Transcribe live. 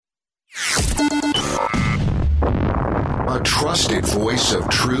your trusted voice of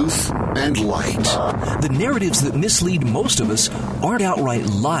truth and light. The narratives that mislead most of us aren't outright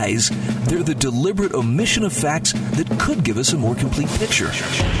lies. They're the deliberate omission of facts that could give us a more complete picture.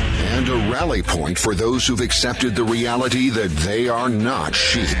 And a rally point for those who've accepted the reality that they are not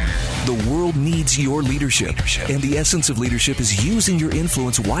sheep. The world needs your leadership, and the essence of leadership is using your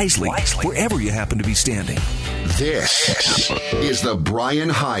influence wisely wherever you happen to be standing. This is the Brian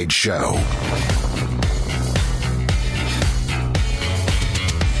Hyde Show.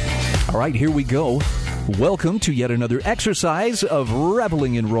 All right, here we go. Welcome to yet another exercise of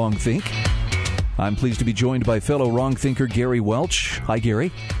reveling in wrongthink. I'm pleased to be joined by fellow wrongthinker Gary Welch. Hi,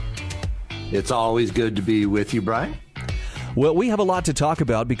 Gary. It's always good to be with you, Brian. Well, we have a lot to talk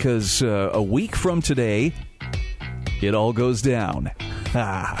about because a week from today, it all goes down.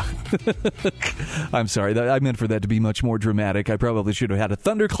 I'm sorry. I meant for that to be much more dramatic. I probably should have had a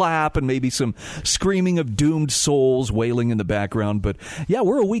thunderclap and maybe some screaming of doomed souls wailing in the background. But yeah,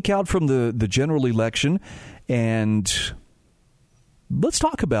 we're a week out from the general election. And let's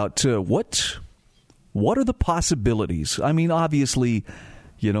talk about what are the possibilities. I mean, obviously,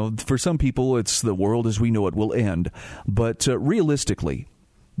 you know, for some people, it's the world as we know it will end. But realistically,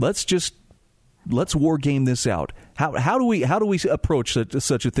 let's war game this out. How do we approach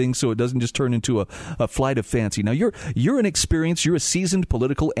such a thing so it doesn't just turn into a flight of fancy? Now, you're an experienced, you're a seasoned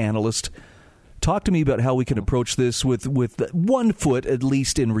political analyst. Talk to me about how we can approach this with 1 foot at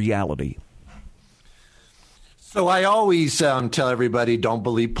least in reality. So I always tell everybody, don't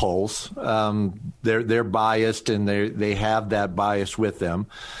believe polls. They're biased and they have that bias with them.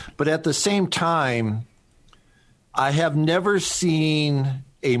 But at the same time, I have never seen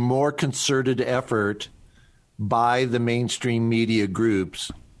a more concerted effort by the mainstream media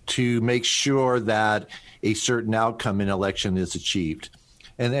groups to make sure that a certain outcome in election is achieved.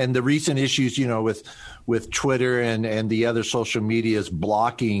 And the recent issues, you know, with Twitter and the other social medias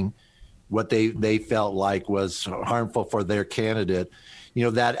blocking what they felt like was harmful for their candidate, you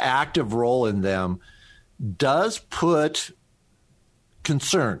know, that active role in them does put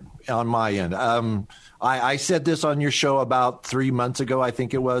concern on my end. I said this on your show about 3 months ago, I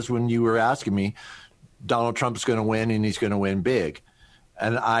think it was, when you were asking me, Donald Trump's going to win and he's going to win big.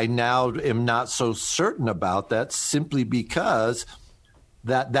 And I now am not so certain about that simply because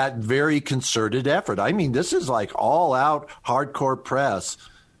that very concerted effort. I mean, this is like all out hardcore press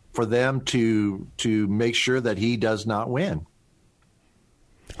for them to make sure that he does not win.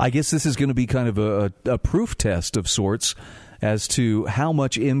 I guess this is going to be kind of a proof test of sorts as to how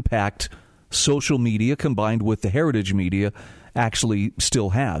much impact social media combined with the heritage media actually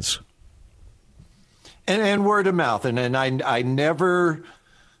still has. And word of mouth. And I never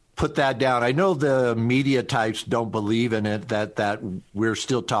put that down. I know the media types don't believe in it, that we're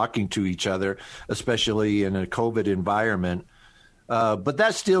still talking to each other, especially in a COVID environment. But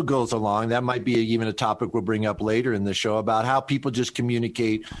that still goes along. That might be even a topic we'll bring up later in the show about how people just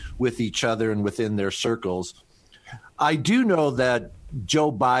communicate with each other and within their circles. I do know that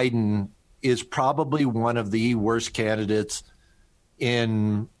Joe Biden is probably one of the worst candidates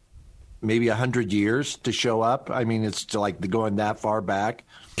in maybe 100 years to show up. I mean, it's like going that far back.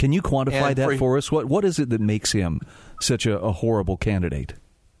 Can you quantify that for us? What is it that makes him such a horrible candidate?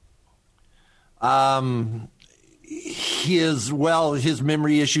 His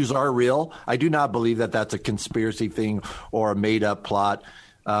memory issues are real. I do not believe that that's a conspiracy thing or a made up plot.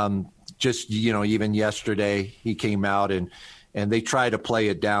 Just, you know, even yesterday he came out and they tried to play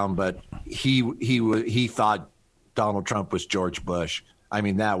it down, but he thought Donald Trump was George Bush. I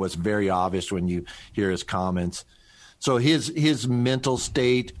mean, that was very obvious when you hear his comments. So his mental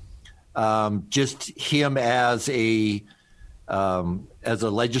state, just him as a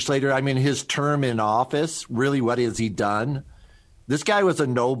legislator, I mean, his term in office, really, what has he done? This guy was a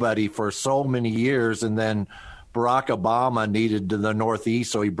nobody for so many years, and then Barack Obama needed the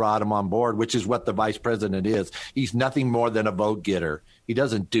Northeast, so he brought him on board, which is what the vice president is. He's nothing more than a vote getter. He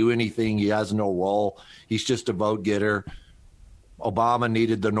doesn't do anything. He has no role. He's just a vote getter. Obama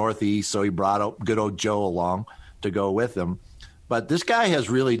needed the Northeast, so he brought good old Joe along to go with him. But this guy has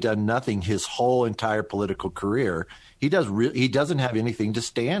really done nothing his whole entire political career. He doesn't have anything to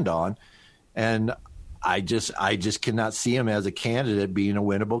stand on, and I just cannot see him as a candidate being a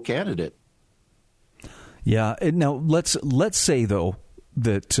winnable candidate. Yeah. Now let's say though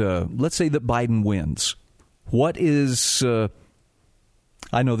that Biden wins. What is?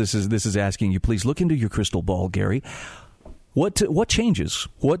 I know this is asking you. Please look into your crystal ball, Gary. What changes?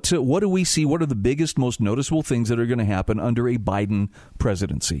 What do we see? What are the biggest, most noticeable things that are going to happen under a Biden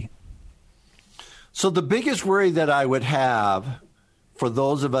presidency? So the biggest worry that I would have for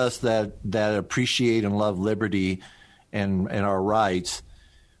those of us that appreciate and love liberty and our rights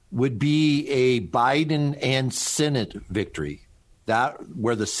would be a Biden and Senate victory. That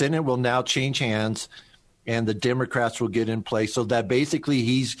where the Senate will now change hands and the Democrats will get in place, so that basically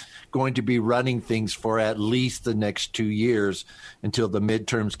he's going to be running things for at least the next 2 years until the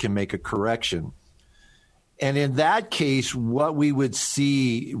midterms can make a correction. And in that case, what we would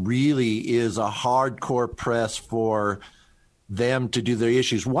see really is a hardcore press for them to do their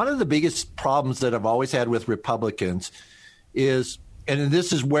issues. One of the biggest problems that I've always had with Republicans is, and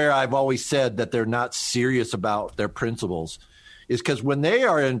this is where I've always said that they're not serious about their principles, is because when they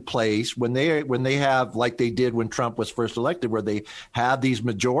are in place, when they have, like they did when Trump was first elected, where they have these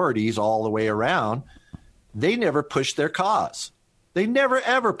majorities all the way around, they never push their cause. They never,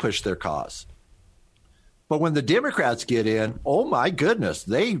 ever push their cause. But when the Democrats get in, oh my goodness,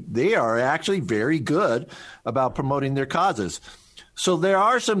 they are actually very good about promoting their causes. So there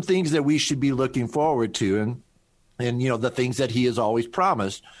are some things that we should be looking forward to, and the things that he has always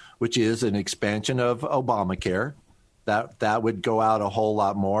promised, which is an expansion of Obamacare. That would go out a whole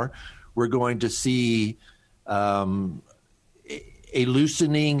lot more. We're going to see a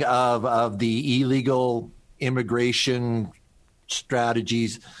loosening of the illegal immigration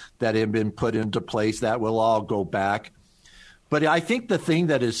strategies that have been put into place. That will all go back. But I think the thing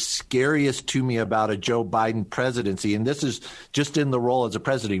that is scariest to me about a Joe Biden presidency, and this is just in the role as a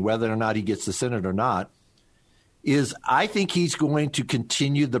president, whether or not he gets the Senate or not, is I think he's going to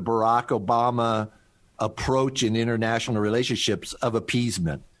continue the Barack Obama approach in international relationships of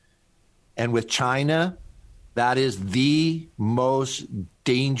appeasement. And with China, that is the most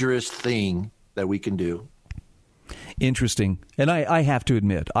dangerous thing that we can do. Interesting. And I have to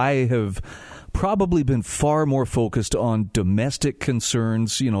admit, I have probably been far more focused on domestic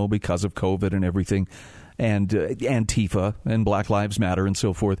concerns, because of COVID and everything, and Antifa and Black Lives Matter and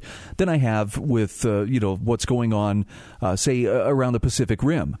so forth, than I have with, what's going on, say, around the Pacific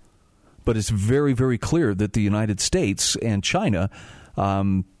Rim. But it's very, very clear that the United States and China,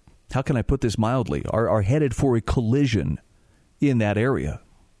 how can I put this mildly, are headed for a collision in that area.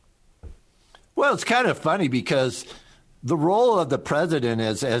 Well, it's kind of funny because the role of the president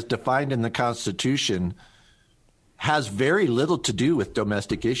as defined in the Constitution has very little to do with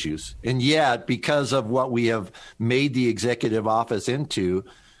domestic issues. And yet, because of what we have made the executive office into,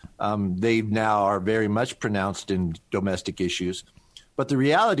 they now are very much pronounced in domestic issues. But the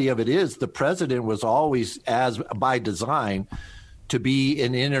reality of it is the president was always, as by design, to be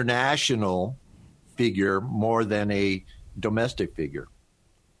an international figure more than a domestic figure.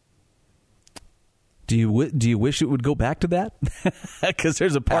 Do you wish it would go back to that? Because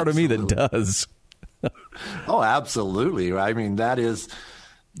there's a part of me that does. Oh, absolutely. I mean, that is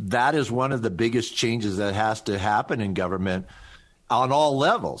one of the biggest changes that has to happen in government on all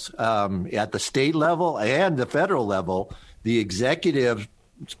levels, at the state level and the federal level. The executive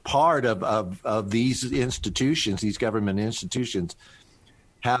part of these institutions, these government institutions,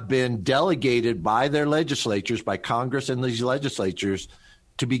 have been delegated by their legislatures, by Congress and these legislatures,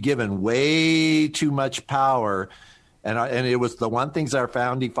 to be given way too much power. And it was the one things our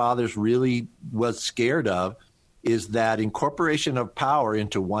founding fathers really was scared of, is that incorporation of power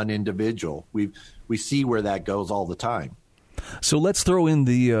into one individual. We see where that goes all the time. So let's throw in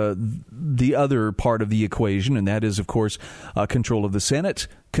the other part of the equation, and that is, of course, control of the Senate,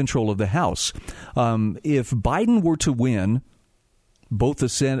 control of the House. If Biden were to win both the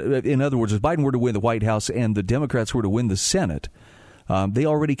Senate, in other words, if Biden were to win the White House and the Democrats were to win the Senate, they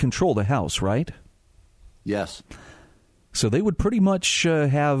already control the House, right? Yes. So they would pretty much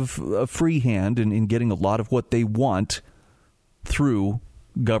have a free hand in getting a lot of what they want through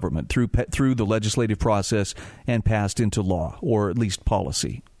government, through the legislative process and passed into law, or at least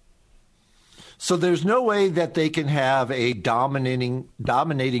policy. So there's no way that they can have a dominating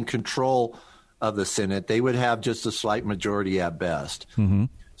control of the Senate. They would have just a slight majority at best. Mm-hmm.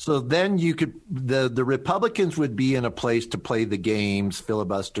 So then the Republicans would be in a place to play the games,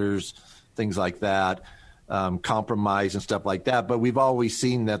 filibusters, things like that, compromise and stuff like that. But we've always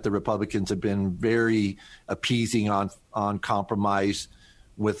seen that the Republicans have been very appeasing on compromise.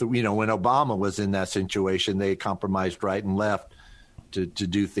 With, when Obama was in that situation, they compromised right and left to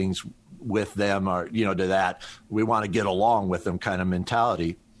do things with them, or, to that we want to get along with them kind of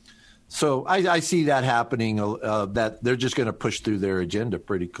mentality. So I see that happening, that they're just going to push through their agenda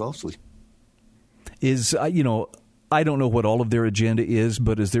pretty closely. I don't know what all of their agenda is,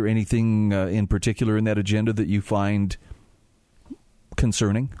 but is there anything in particular in that agenda that you find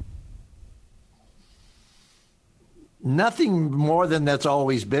concerning? Nothing more than that's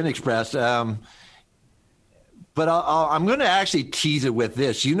always been expressed. But I'm going to actually tease it with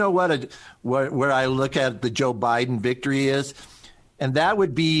this. You know where I look at the Joe Biden victory is? And that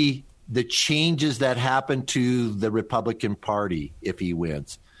would be the changes that happen to the Republican Party if he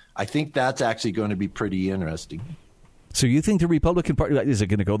wins. I think that's actually going to be pretty interesting. So you think the Republican Party, is it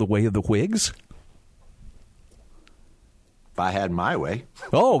going to go the way of the Whigs? If I had my way.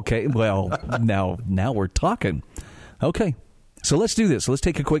 Oh, okay. Well, now we're talking. Okay. So let's do this. Let's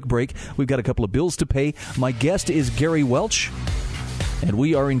take a quick break. We've got a couple of bills to pay. My guest is Gary Welch, and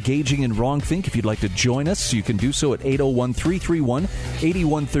we are engaging in Wrong Think. If you'd like to join us, you can do so at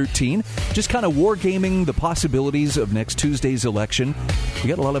 801-331-8113. Just kind of wargaming the possibilities of next Tuesday's election. We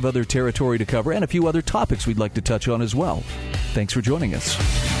got a lot of other territory to cover and a few other topics we'd like to touch on as well. Thanks for joining us.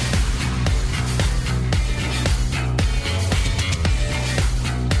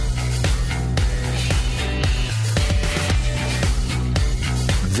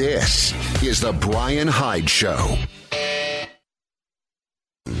 This is the Brian Hyde Show.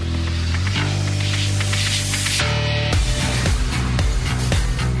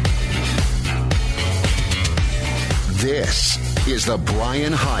 This is the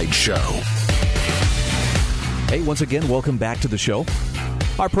Brian Hyde Show. Hey, once again, welcome back to the show.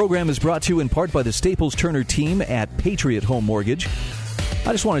 Our program is brought to you in part by the Staples Turner team at Patriot Home Mortgage.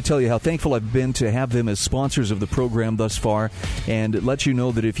 I just want to tell you how thankful I've been to have them as sponsors of the program thus far, and let you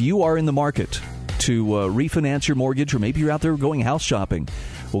know that if you are in the market to refinance your mortgage, or maybe you're out there going house shopping,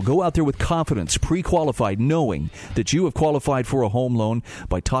 well, go out there with confidence, pre-qualified, knowing that you have qualified for a home loan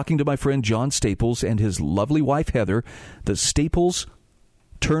by talking to my friend John Staples and his lovely wife Heather, the Staples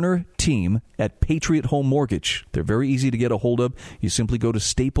Turner team at Patriot Home Mortgage. They're very easy to get a hold of. You simply go to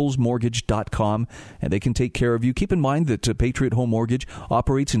staplesmortgage.com and they can take care of you. Keep in mind that Patriot Home Mortgage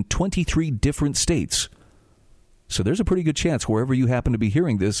operates in 23 different states. So there's a pretty good chance wherever you happen to be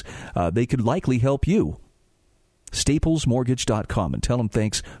hearing this, they could likely help you. staplesmortgage.com, and tell them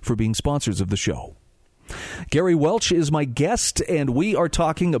thanks for being sponsors of the show. Gary Welch is my guest, and we are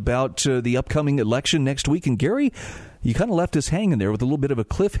talking about the upcoming election next week. And Gary, you kind of left us hanging there with a little bit of a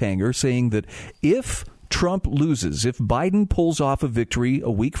cliffhanger, saying that if Trump loses, if Biden pulls off a victory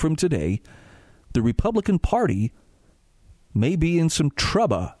a week from today, the Republican Party may be in some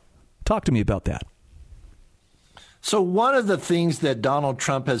trouble. Talk to me about that. So one of the things that Donald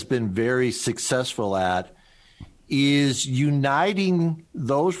Trump has been very successful at is uniting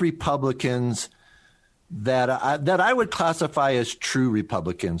those Republicans that I would classify as true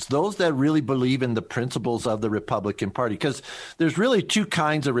Republicans, those that really believe in the principles of the Republican Party. Because there's really two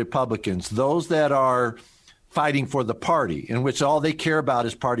kinds of Republicans, those that are fighting for the party, in which all they care about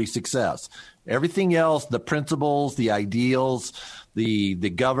is party success. Everything else, the principles, the ideals, the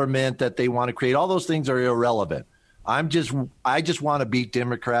government that they want to create, all those things are irrelevant. I just want to beat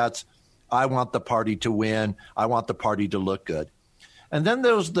Democrats. I want the party to win. I want the party to look good. And then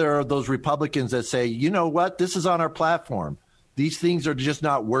there are those Republicans that say, you know what, this is on our platform. These things are just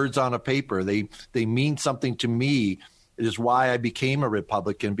not words on a paper. They mean something to me. It is why I became a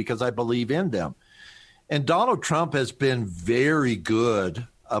Republican, because I believe in them. And Donald Trump has been very good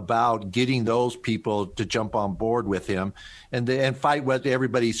about getting those people to jump on board with him and fight what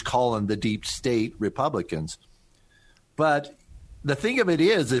everybody's calling the deep state Republicans. But the thing of it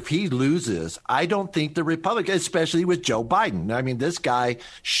is, if he loses, I don't think the Republicans, especially with Joe Biden, I mean, this guy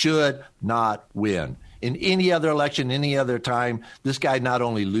should not win. In any other election, any other time, this guy not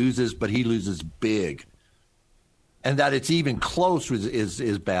only loses, but he loses big. And that it's even close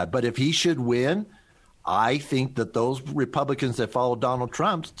is bad. But if he should win, I think that those Republicans that follow Donald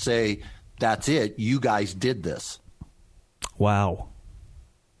Trump say, that's it, you guys did this. Wow.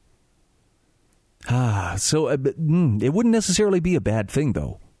 So it wouldn't necessarily be a bad thing,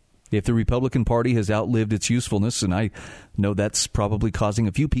 though, if the Republican Party has outlived its usefulness. And I know that's probably causing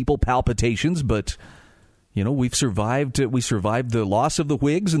a few people palpitations, but, you know, we survived the loss of the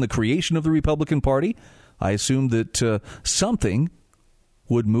Whigs and the creation of the Republican Party. I assume that something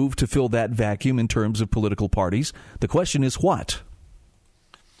would move to fill that vacuum in terms of political parties. The question is what?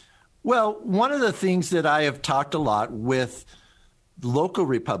 Well, one of the things that I have talked a lot with local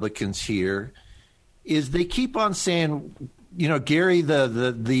Republicans here is they keep on saying, you know, Gary,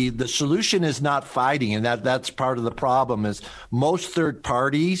 the solution is not fighting, and that's part of the problem. Is most third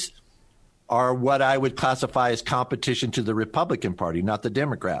parties are what I would classify as competition to the Republican Party, not the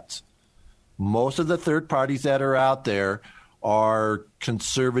Democrats. Most of the third parties that are out there are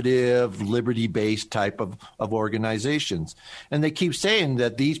conservative, liberty-based type of organizations, and they keep saying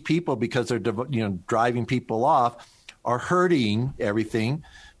that these people, because they're driving people off, are hurting everything.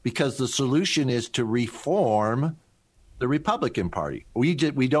 Because the solution is to reform the Republican Party. We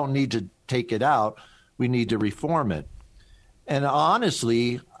don't need to take it out. we need to reform it. And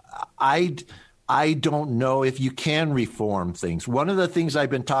honestly, I don't know if you can reform things. One of the things I've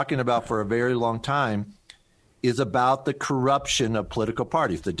been talking about for a very long time is about the corruption of political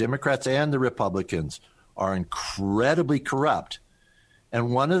parties. The Democrats and the Republicans are incredibly corrupt.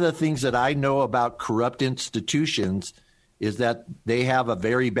 And one of the things that I know about corrupt institutions is that they have a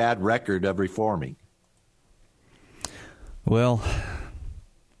very bad record of reforming. Well,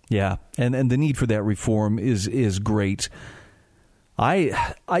 yeah, and the need for that reform is great.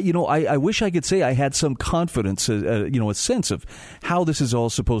 I wish I could say I had some confidence, a sense of how this is all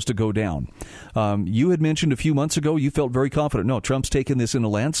supposed to go down. You had mentioned a few months ago you felt very confident. No, Trump's taken this in a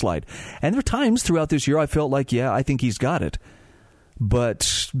landslide. And there are times throughout this year I felt like, yeah, I think he's got it.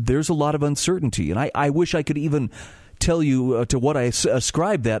 But there's a lot of uncertainty, and I wish I could even tell you to what I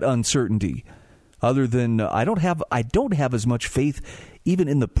ascribe that uncertainty. Other than I don't have as much faith even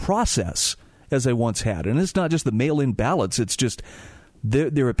in the process as I once had. And it's not just the mail-in ballots. It's just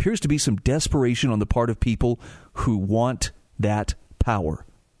there appears to be some desperation on the part of people who want that power.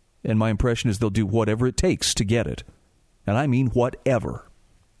 And my impression is they'll do whatever it takes to get it. And I mean whatever.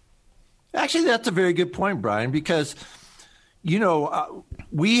 Actually, that's a very good point, Brian, because,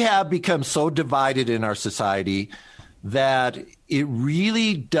 we have become so divided in our society that it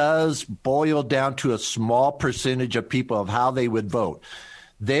really does boil down to a small percentage of people of how they would vote.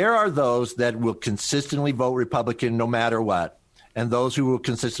 There are those that will consistently vote Republican no matter what, and those who will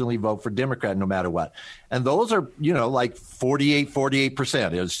consistently vote for Democrat no matter what. And those are, like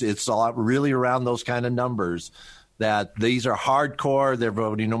 48%. It's all really around those kind of numbers that these are hardcore, they're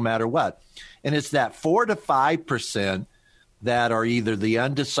voting no matter what. And it's that 4 to 5% that are either the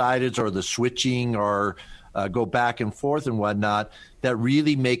undecideds or the switching or go back and forth and whatnot that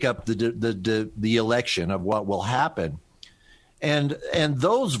really make up the election of what will happen. And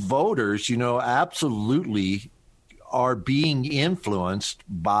those voters, absolutely are being influenced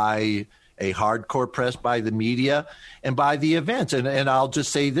by a hardcore press, by the media, and by the events. And I'll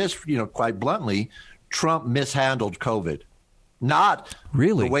just say this, quite bluntly, Trump mishandled COVID. Not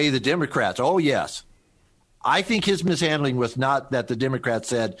really the way the Democrats. Oh, yes. I think his mishandling was not that the Democrats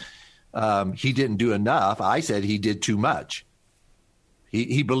said he didn't do enough. I said he did too much.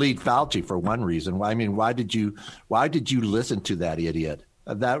 He believed Fauci for one reason. I mean, why did you listen to that idiot?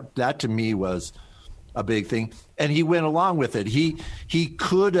 That to me was a big thing, and he went along with it. He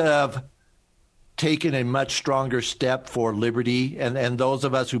could have taken a much stronger step for liberty, and those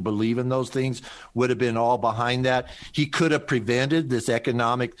of us who believe in those things would have been all behind that. He could have prevented this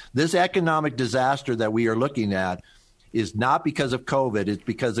economic disaster that we are looking at. Is not because of COVID, it's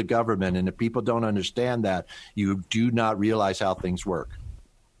because of government. And if people don't understand that, you do not realize how things work.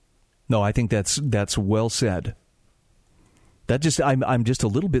 No, I think that's well said. I'm just a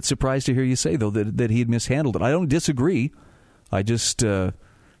little bit surprised to hear you say, though, that he had mishandled it. I don't disagree. I just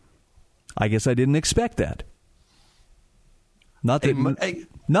I guess I didn't expect that. Not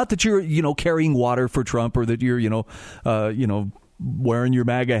that you're carrying water for Trump, or that you're wearing your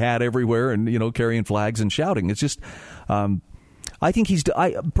MAGA hat everywhere and carrying flags and shouting. It's just I think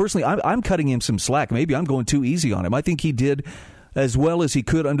I'm cutting him some slack. Maybe I'm going too easy on him. I think he did as well as he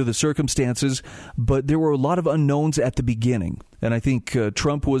could under the circumstances, but there were a lot of unknowns at the beginning. And I think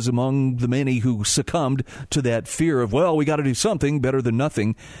Trump was among the many who succumbed to that fear of, well, we got to do something better than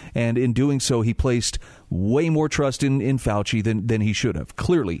nothing. And in doing so, he placed way more trust in Fauci than he should have.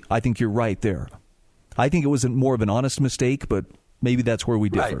 Clearly, I think you're right there. I think it was more of an honest mistake, but maybe that's where we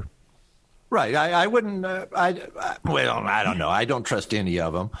differ. Right. I wouldn't. I don't know. I don't trust any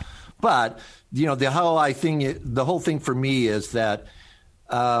of them. But the whole thing for me is that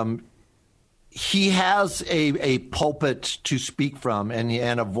he has a pulpit to speak from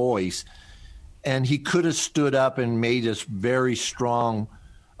and a voice, and he could have stood up and made this very strong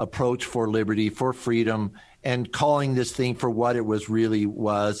approach for liberty, for freedom, and calling this thing for what it really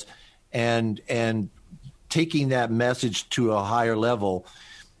was, and taking that message to a higher level.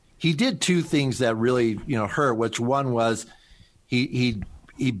 He did two things that really hurt. Which one was he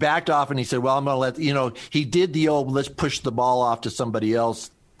backed off and he said, well, I'm going to let he did the old let's push the ball off to somebody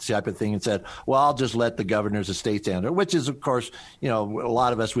else type of thing and said, well, I'll just let the governor's estate handle it, which is, of course, a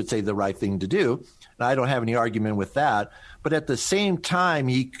lot of us would say the right thing to do. And I don't have any argument with that. But at the same time,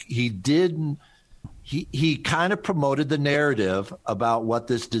 he kind of promoted the narrative about what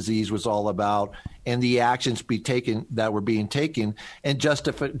this disease was all about and the actions that were being taken, and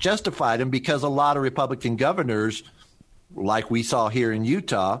justified them, because a lot of Republican governors, like we saw here in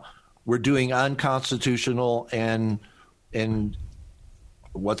Utah, were doing unconstitutional and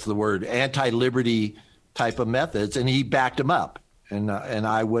what's the word, anti-liberty type of methods, and he backed them up. and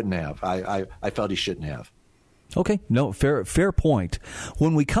I wouldn't have. I felt he shouldn't have. Okay, no, fair point.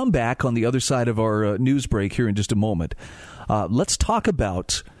 When we come back on the other side of our news break here in just a moment, let's talk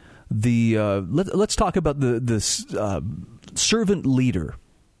about let's talk about the servant leader,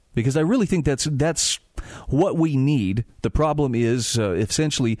 because I really think that's what we need. The problem is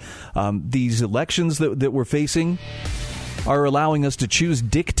essentially these elections that we're facing are allowing us to choose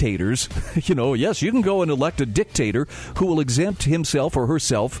dictators. Yes, you can go and elect a dictator who will exempt himself or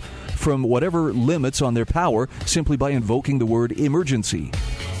herself from whatever limits on their power simply by invoking the word emergency.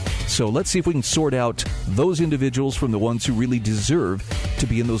 So let's see if we can sort out those individuals from the ones who really deserve to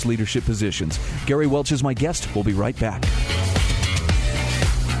be in those leadership positions. Gary Welch is my guest. We'll be right back.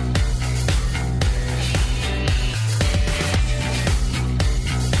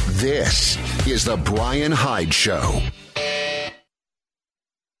 This is the Brian Hyde Show.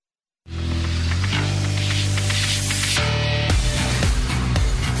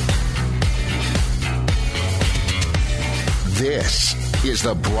 This is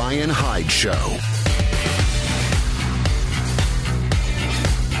the Brian Hyde Show.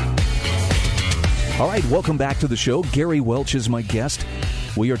 All right, welcome back to the show. Gary Welch is my guest.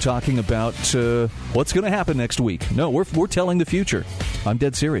 We are talking about what's going to happen next week. No, we're telling the future. I'm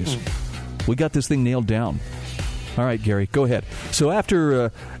dead serious. We got this thing nailed down. All right, Gary, go ahead. So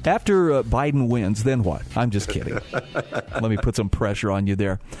after Biden wins, then what? I'm just kidding. Let me put some pressure on you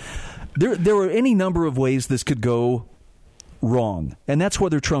there. There are any number of ways this could go wrong, and that's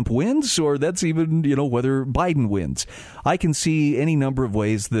whether Trump wins or that's even whether Biden wins. I can see any number of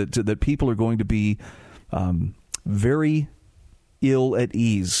ways that people are going to be very ill at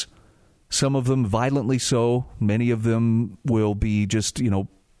ease. Some of them violently so. Many of them will be just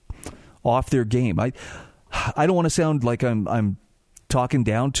off their game. I don't want to sound like I'm talking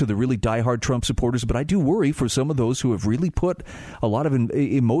down to the really diehard Trump supporters, but I do worry for some of those who have really put a lot of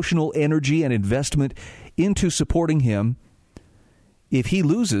emotional energy and investment into supporting him. If he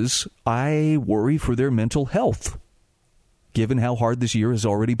loses, I worry for their mental health, given how hard this year has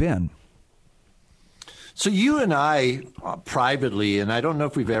already been. So you and I privately, and I don't know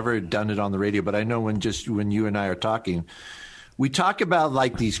if we've ever done it on the radio, but I know when you and I are talking, we talk about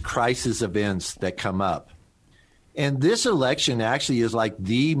like these crisis events that come up. And this election actually is like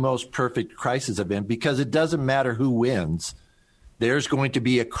the most perfect crisis event because it doesn't matter who wins. There's going to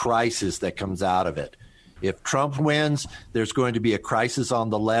be a crisis that comes out of it. If Trump wins, there's going to be a crisis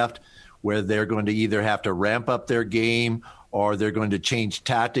on the left where they're going to either have to ramp up their game or they're going to change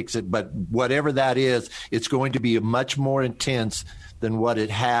tactics. But whatever that is, it's going to be much more intense than what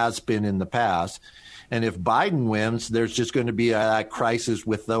it has been in the past. And if Biden wins, there's just going to be a crisis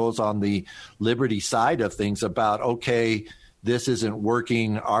with those on the liberty side of things about, okay, this isn't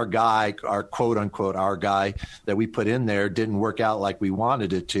working. Our guy, our quote unquote, our guy that we put in there didn't work out like we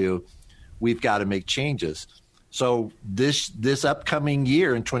wanted it to. We've got to make changes. So this upcoming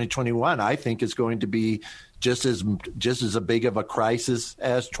year in 2021, I think is going to be just as a big of a crisis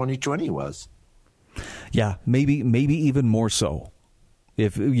as 2020 was. Yeah, maybe even more so.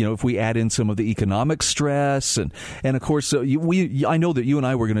 If we add in some of the economic stress and of course I know that you and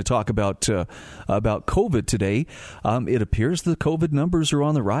I were going to talk about COVID today. It appears the COVID numbers are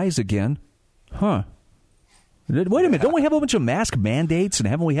on the rise again. Huh. Wait a minute! Don't we have a bunch of mask mandates, and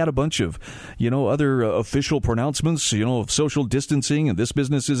haven't we had a bunch of, other official pronouncements, of social distancing, and this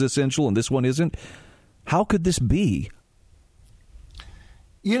business is essential, and this one isn't? How could this be?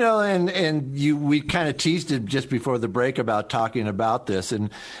 We kind of teased it just before the break about talking about this, and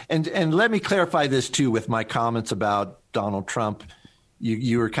let me clarify this too with my comments about Donald Trump.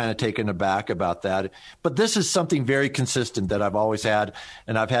 You were kind of taken aback about that. But this is something very consistent that I've always had,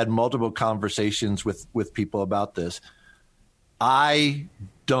 and I've had multiple conversations with people about this. I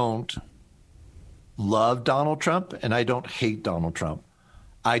don't love Donald Trump, and I don't hate Donald Trump.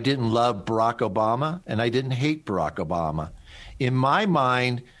 I didn't love Barack Obama, and I didn't hate Barack Obama. In my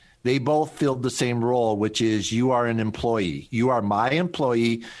mind, they both filled the same role, which is you are an employee. You are my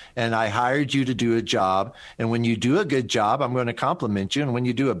employee, and I hired you to do a job. And when you do a good job, I'm going to compliment you. And when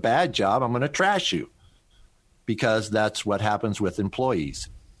you do a bad job, I'm going to trash you, because that's what happens with employees.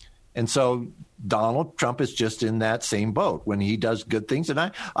 And so Donald Trump is just in that same boat when he does good things.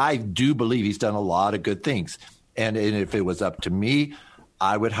 And I do believe he's done a lot of good things. And if it was up to me,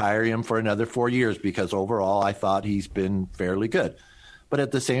 I would hire him for another 4 years because overall I thought he's been fairly good. But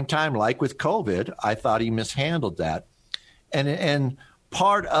at the same time, like with COVID, I thought he mishandled that. And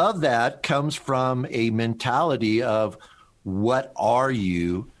part of that comes from a mentality of what are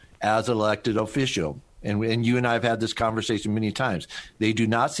you as an elected official? And you and I have had this conversation many times. They do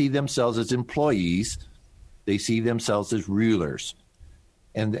not see themselves as employees. They see themselves as rulers.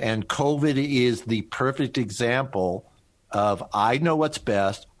 And COVID is the perfect example of, I know what's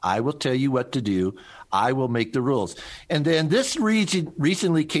best. I will tell you what to do. I will make the rules. And then this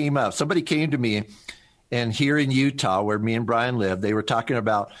recently came up. Somebody came to me, and here in Utah, where me and Brian live, they were talking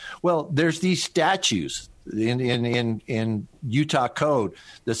about, well, there's these statutes in Utah code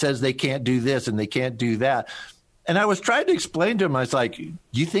that says they can't do this and they can't do that. And I was trying to explain to him, I was like, do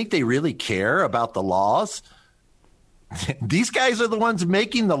you think they really care about the laws? These guys are the ones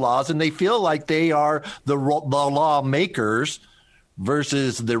making the laws, and they feel like they are the lawmakers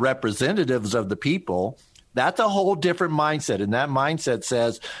versus the representatives of the people. That's a whole different mindset. And that mindset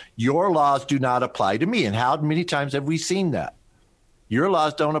says, your laws do not apply to me. And how many times have we seen that? Your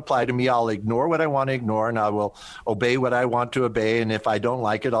laws don't apply to me. I'll ignore what I want to ignore, and I will obey what I want to obey. And if I don't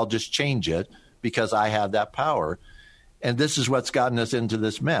like it, I'll just change it because I have that power. And this is what's gotten us into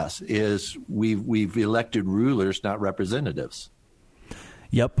this mess, is we've elected rulers, not representatives.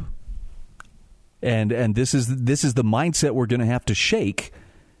 Yep. And this is the mindset we're going to have to shake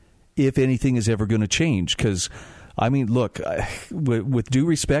if anything is ever going to change. Because, I mean, look, with due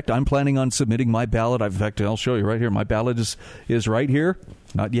respect, I'm planning on submitting my ballot. In fact, I'll show you right here. My ballot is right here,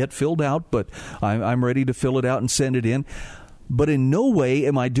 not yet filled out, but I'm ready to fill it out and send it in. But in no way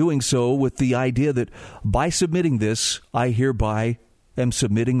am I doing so with the idea that by submitting this, I hereby am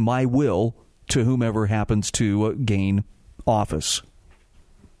submitting my will to whomever happens to gain office.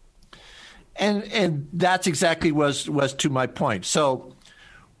 And that's exactly was to my point. So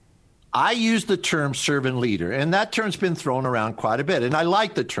I use the term servant leader, and that term's been thrown around quite a bit. And I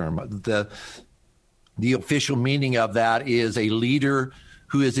like the term. The official meaning of that is a leader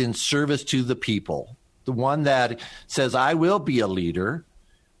who is in service to the people. The one that says, I will be a leader,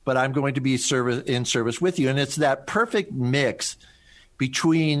 but I'm going to be in service with you. And it's that perfect mix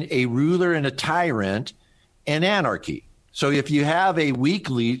between a ruler and a tyrant and anarchy. So if you have a weak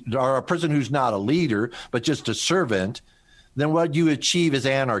leader, or a person who's not a leader, but just a servant, then what you achieve is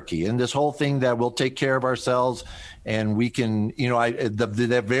anarchy. And this whole thing that we'll take care of ourselves, and we can,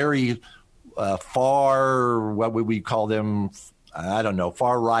 the very far, what would we call them? I don't know,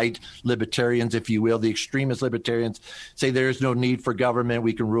 far-right libertarians, if you will, the extremist libertarians say there's no need for government.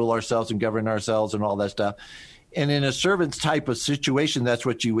 We can rule ourselves and govern ourselves and all that stuff. And in a servant's type of situation, that's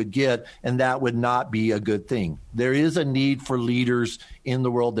what you would get, and that would not be a good thing. There is a need for leaders in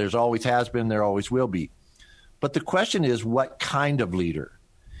the world. There's always has been, there always will be. But the question is, what kind of leader?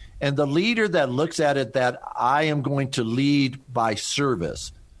 And the leader that looks at it that I am going to lead by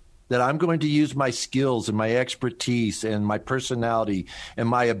service, that I'm going to use my skills and my expertise and my personality and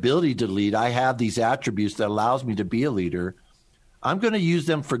my ability to lead. I have these attributes that allows me to be a leader. I'm going to use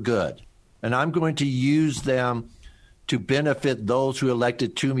them for good. And I'm going to use them to benefit those who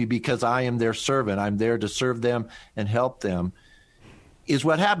elected to me because I am their servant. I'm there to serve them and help them, is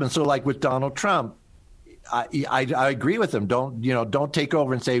what happens. So like with Donald Trump, I agree with him. Don't take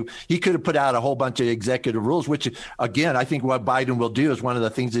over and say he could have put out a whole bunch of executive rules, which, again, I think what Biden will do is one of the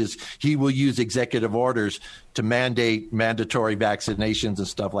things is he will use executive orders to mandate mandatory vaccinations and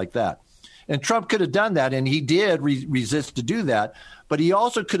stuff like that. And Trump could have done that, and he did resist to do that. But he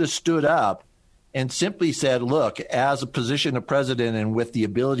also could have stood up and simply said, look, as a position of president and with the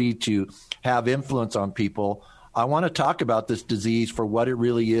ability to have influence on people, I want to talk about this disease for what it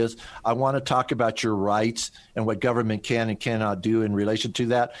really is. I want to talk about your rights and what government can and cannot do in relation to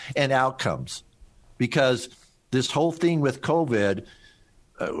that, and outcomes. Because this whole thing with COVID,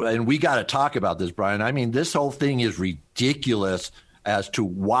 and we got to talk about this, Brian. I mean, this whole thing is ridiculous as to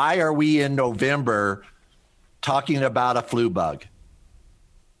why are we in November talking about a flu bug?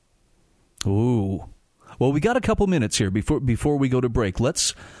 Ooh. Well, we got a couple minutes here before we go to break.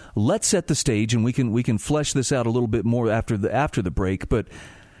 Let's set the stage, and we can flesh this out a little bit more after the break. But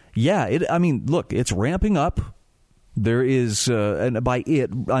yeah, look, it's ramping up. There is, and by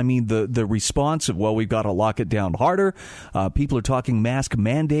it, I mean the response of, well, we've got to lock it down harder. People are talking mask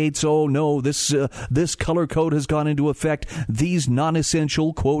mandates. Oh no, this color code has gone into effect. These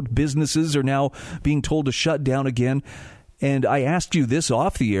non-essential, quote, businesses are now being told to shut down again. And I asked you this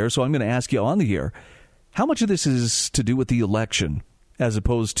off the air, so I'm going to ask you on the air. How much of this is to do with the election as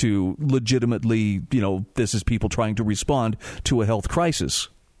opposed to legitimately, this is people trying to respond to a health crisis?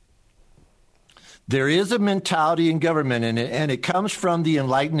 There is a mentality in government, and it comes from the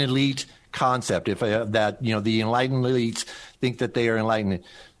enlightened elite concept. If the enlightened elites think that they are enlightened,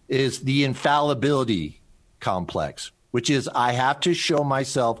 is the infallibility complex, which is I have to show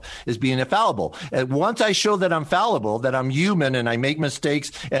myself as being infallible. And once I show that I'm fallible, that I'm human and I make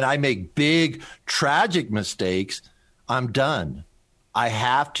mistakes and I make big, tragic mistakes, I'm done. I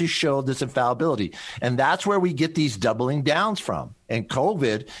have to show this infallibility. And that's where we get these doubling downs from. And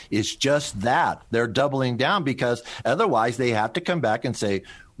COVID is just that. They're doubling down because otherwise they have to come back and say,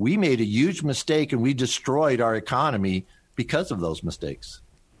 we made a huge mistake and we destroyed our economy because of those mistakes.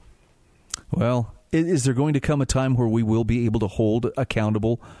 Well, is there going to come a time where we will be able to hold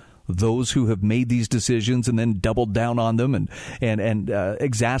accountable those who have made these decisions and then doubled down on them and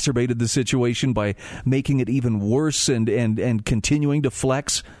exacerbated the situation by making it even worse and continuing to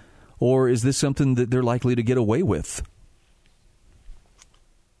flex? Or is this something that they're likely to get away with?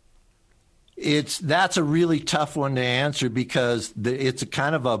 That's a really tough one to answer because it's a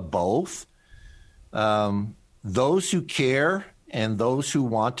kind of a both. Those who care and those who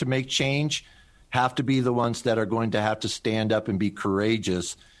want to make change have to be the ones that are going to have to stand up and be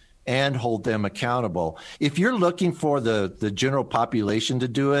courageous and hold them accountable. If you're looking for the general population to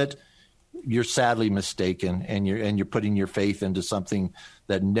do it, you're sadly mistaken, and you're putting your faith into something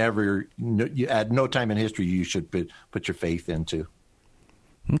that never, at no time in history, you should put your faith into.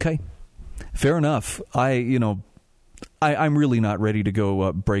 Okay, fair enough. I'm really not ready to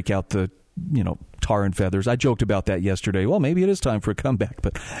go break out the tar and feathers. I joked about that yesterday. Well, maybe it is time for a comeback,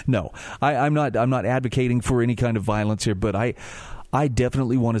 but no, I'm not advocating for any kind of violence here. But I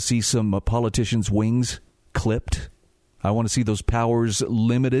definitely want to see some politicians' wings clipped. I want to see those powers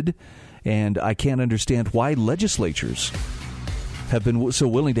limited. And I can't understand why legislatures have been so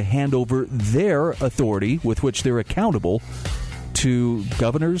willing to hand over their authority with which they're accountable to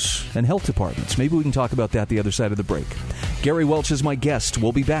governors and health departments. Maybe we can talk about that the other side of the break. Gary Welch is my guest.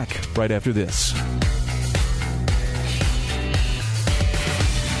 We'll be back right after this.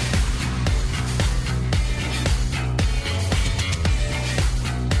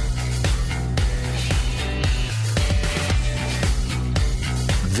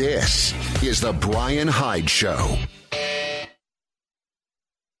 This is the Brian Hyde Show.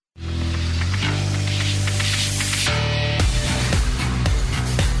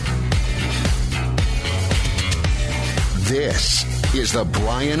 This is the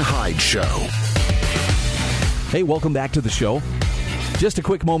Brian Hyde Show. Hey, welcome back to the show. Just a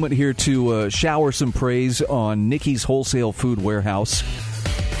quick moment here to shower some praise on Nikki's Wholesale Food Warehouse.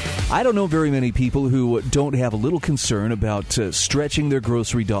 I don't know very many people who don't have a little concern about stretching their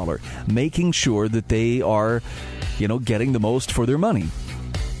grocery dollar, making sure that they are, getting the most for their money.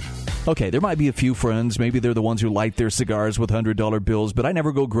 Okay, there might be a few friends. Maybe they're the ones who light their cigars with $100 bills, but I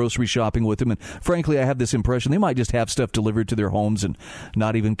never go grocery shopping with them. And frankly, I have this impression they might just have stuff delivered to their homes and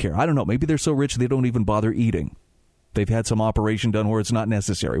not even care. I don't know. Maybe they're so rich they don't even bother eating. They've had some operation done where it's not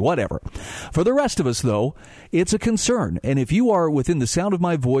necessary. Whatever. For the rest of us, though, it's a concern. And if you are within the sound of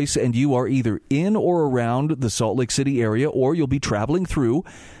my voice and you are either in or around the Salt Lake City area or you'll be traveling through,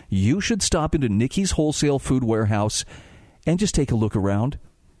 you should stop into Nikki's Wholesale Food Warehouse and just take a look around.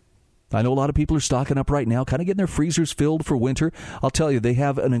 I know a lot of people are stocking up right now, kind of getting their freezers filled for winter. I'll tell you, they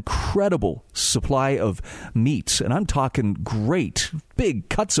have an incredible supply of meats, and I'm talking great, big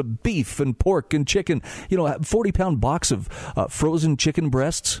cuts of beef and pork and chicken. A 40-pound box of frozen chicken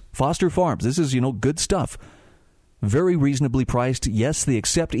breasts. Foster Farms. This is, good stuff. Very reasonably priced. Yes, they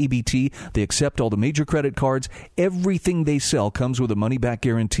accept EBT. They accept all the major credit cards. Everything they sell comes with a money-back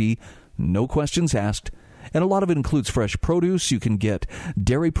guarantee. No questions asked. And a lot of it includes fresh produce. You can get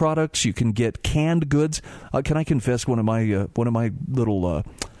dairy products. You can get canned goods. Can I confess one of my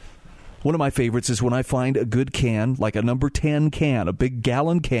favorites is when I find a good can, like a number 10 can, a big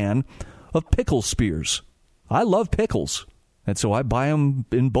gallon can of pickle spears. I love pickles, and so I buy them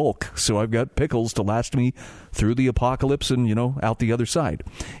in bulk. So I've got pickles to last me through the apocalypse and out the other side.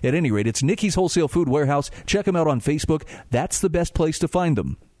 At any rate, it's Nikki's Wholesale Food Warehouse. Check them out on Facebook. That's the best place to find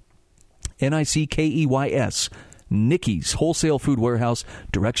them. Nikkeys, Nikki's Wholesale Food Warehouse.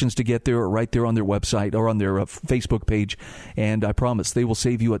 Directions to get there are right there on their website or on their Facebook page. And I promise they will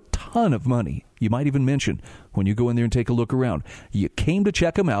save you a ton of money. You might even mention when you go in there and take a look around, you came to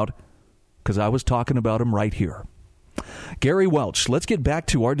check them out because I was talking about them right here. Gary Welch, let's get back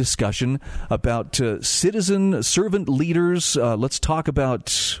to our discussion about citizen servant leaders. Let's talk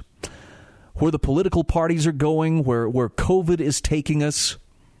about where the political parties are going, where COVID is taking us.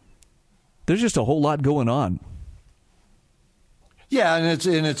 There's just a whole lot going on. Yeah,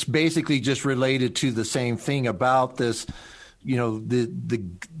 and it's basically just related to the same thing about this,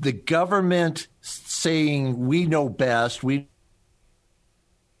 the government saying we know best.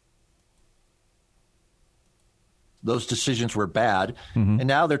 Those decisions were bad, and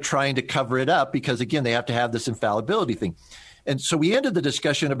now they're trying to cover it up because again they have to have this infallibility thing. And so we ended the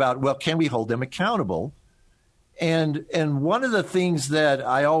discussion about, well, can we hold them accountable? And one of the things that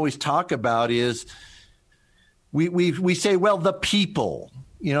I always talk about is we say, well, the people,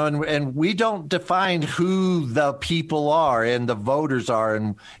 and we don't define who the people are and the voters are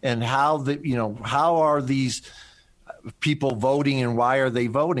and how how are these people voting and why are they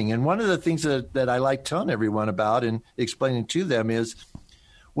voting? And one of the things that I like telling everyone about and explaining to them is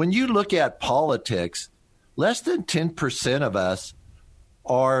when you look at politics, less than 10% of us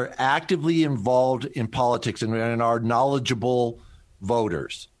are actively involved in politics and are knowledgeable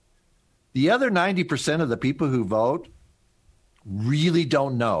voters. The other 90% of the people who vote really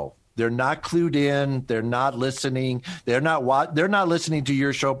don't know. They're not clued in. They're not listening. They're not listening to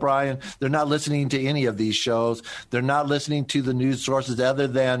your show, Brian. They're not listening to any of these shows. They're not listening to the news sources other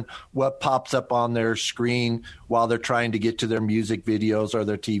than what pops up on their screen while they're trying to get to their music videos or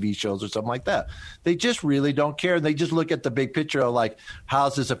their TV shows or something like that. They just really don't care. They just look at the big picture of like,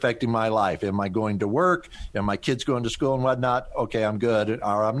 how's this affecting my life? Am I going to work? Are my kids going to school and whatnot? Okay, I'm good,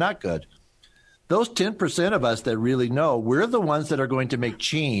 or I'm not good. Those 10% of us that really know, we're the ones that are going to make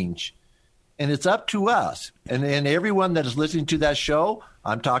change. And it's up to us. And everyone that is listening to that show,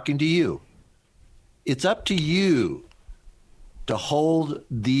 I'm talking to you. It's up to you to hold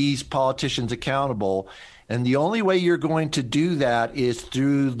these politicians accountable. And the only way you're going to do that is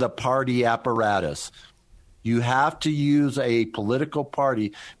through the party apparatus. You have to use a political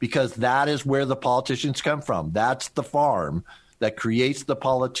party because that is where the politicians come from. That's the farm that creates the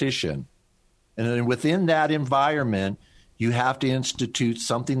politician. And then within that environment, you have to institute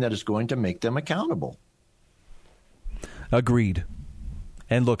something that is going to make them accountable. Agreed.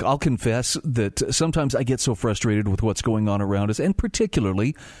 And look, I'll confess that sometimes I get so frustrated with what's going on around us, and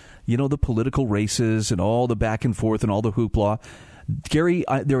particularly, the political races and all the back and forth and all the hoopla. Gary,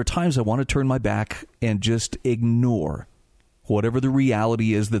 there are times I want to turn my back and just ignore whatever the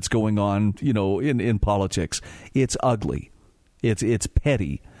reality is that's going on, in politics. It's ugly. It's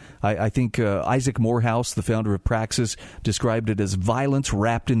petty. I think Isaac Morehouse, the founder of Praxis, described it as violence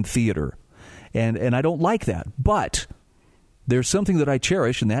wrapped in theater. And I don't like that. But there's something that I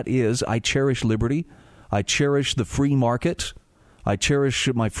cherish, and that is I cherish liberty. I cherish the free market. I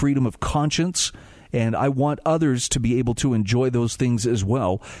cherish my freedom of conscience. And I want others to be able to enjoy those things as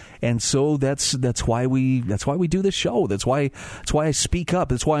well. And so that's why we do this show. That's why I speak up.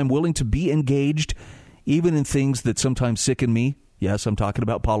 That's why I'm willing to be engaged, even in things that sometimes sicken me. Yes, I'm talking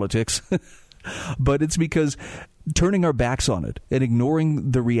about politics, but it's because turning our backs on it and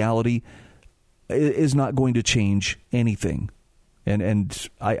ignoring the reality is not going to change anything. And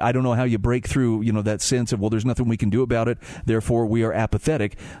I don't know how you break through, that sense of, well, there's nothing we can do about it, therefore we are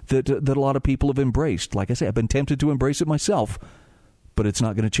apathetic, that a lot of people have embraced. Like I say, I've been tempted to embrace it myself, but it's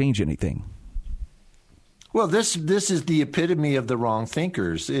not going to change anything. Well, this is the epitome of the wrong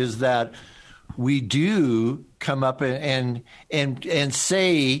thinkers, is that we do come up and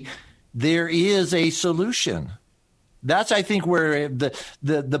say there is a solution. That's, I think, where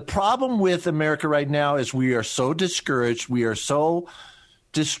the problem with America right now is we are so discouraged. We are so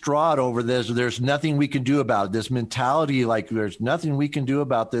distraught over this. There's nothing we can do about it. This mentality, like there's nothing we can do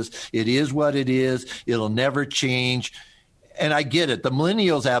about this. It is what it is. It'll never change. And I get it. The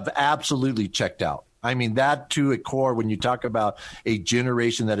millennials have absolutely checked out. I mean, that to a core, when you talk about a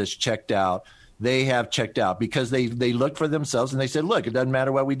generation that has checked out, they have checked out because they looked for themselves and they said, look, it doesn't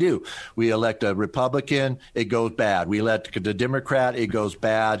matter what we do. We elect a Republican, it goes bad. We elect a Democrat, it goes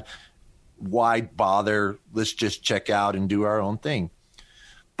bad. Why bother? Let's just check out and do our own thing.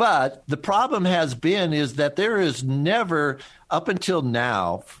 But the problem has been is that there is never, up until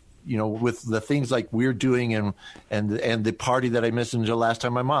now, with the things like we're doing and the party that I mentioned the last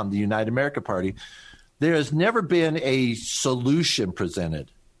time I'm on, the United America Party, there has never been a solution presented.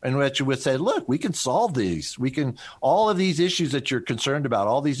 And which you would say, look, we can solve these. We can, all of these issues that you're concerned about,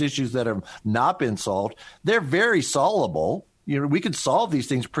 all these issues that have not been solved, they're very solvable. We can solve these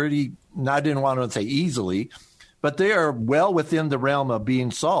things pretty, I didn't want to say easily, but they are well within the realm of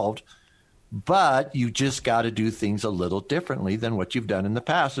being solved. But you just got to do things a little differently than what you've done in the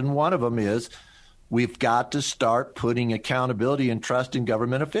past. And one of them is we've got to start putting accountability and trust in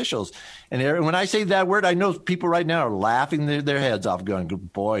government officials. And when I say that word, I know people right now are laughing their heads off going,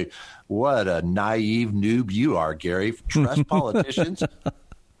 boy, what a naive noob you are, Gary. Trust politicians.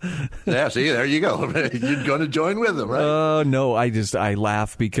 Yeah, see, there you go. You're going to join with them, right? No, I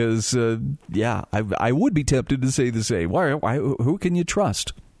laugh because, I would be tempted to say the same. Why? Who can you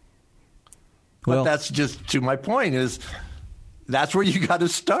trust? But that's just to my point is that's where you got to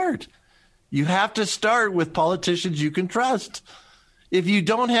start. You have to start with politicians you can trust. If you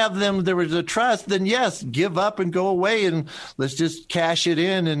don't have them, there was a trust, then yes, give up and go away and let's just cash it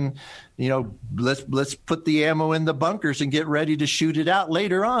in and, let's put the ammo in the bunkers and get ready to shoot it out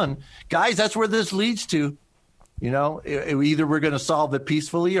later on. Guys, that's where this leads to. Either we're going to solve it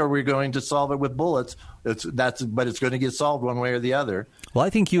peacefully or we're going to solve it with bullets. But it's going to get solved one way or the other. Well, I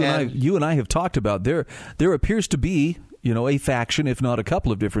think you and I have talked about there appears to be, a faction, if not a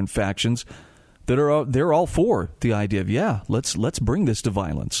couple of different factions, that they're all for the idea of let's bring this to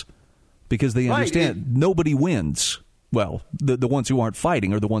violence, because they understand nobody wins. Well, the ones who aren't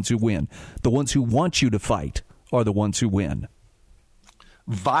fighting are the ones who win. The ones who want you to fight are the ones who win.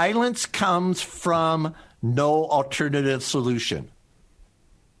 Violence comes from no alternative solution.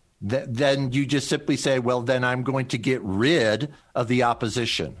 Then you just simply say, well, then I'm going to get rid of the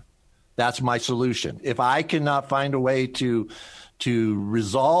opposition. That's my solution. If I cannot find a way to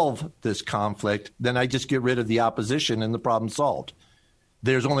resolve this conflict, then I just get rid of the opposition and the problem's solved.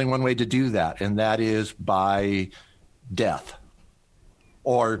 There's only one way to do that, and that is by death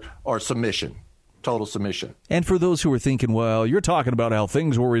or submission. Total submission. And for those who are thinking, well, you're talking about how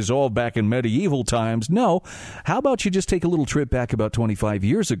things were resolved back in medieval times. No. How about you just take a little trip back about 25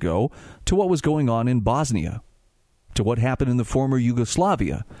 years ago to what was going on in Bosnia, to what happened in the former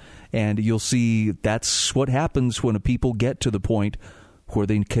Yugoslavia. And you'll see that's what happens when a people get to the point where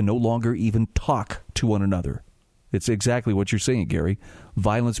they can no longer even talk to one another. It's exactly what you're saying, Gary.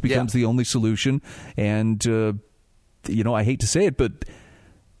 Violence becomes the only solution. And, I hate to say it, but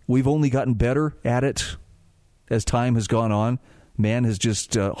we've only gotten better at it as time has gone on. Man has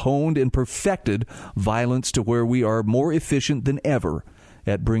just honed and perfected violence to where we are more efficient than ever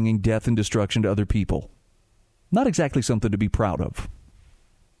at bringing death and destruction to other people. Not exactly something to be proud of.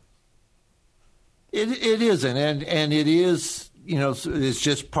 It isn't, and it is, it's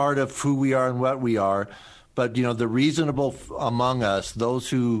just part of who we are and what we are. But, the reasonable among us, those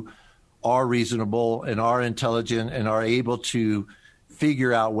who are reasonable and are intelligent and are able to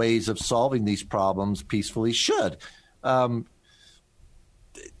figure out ways of solving these problems peacefully should. And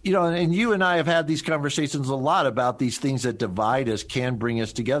you and I have had these conversations a lot about these things that divide us can bring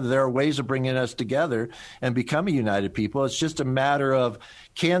us together. There are ways of bringing us together and become a united people. It's just a matter of,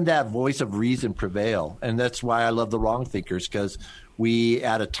 can that voice of reason prevail? And that's why I love the wrong thinkers, because we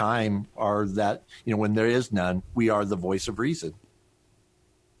at a time are that, when there is none, we are the voice of reason.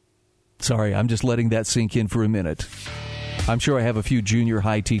 Sorry, I'm just letting that sink in for a minute. I'm sure I have a few junior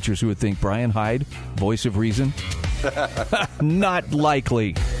high teachers who would think, Brian Hyde, voice of reason? Not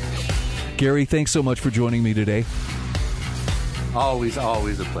likely. Gary, thanks so much for joining me today. Always a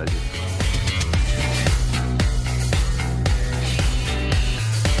pleasure.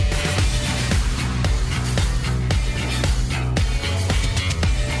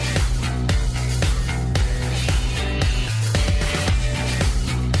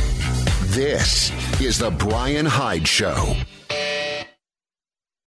 This is the Brian Hyde Show.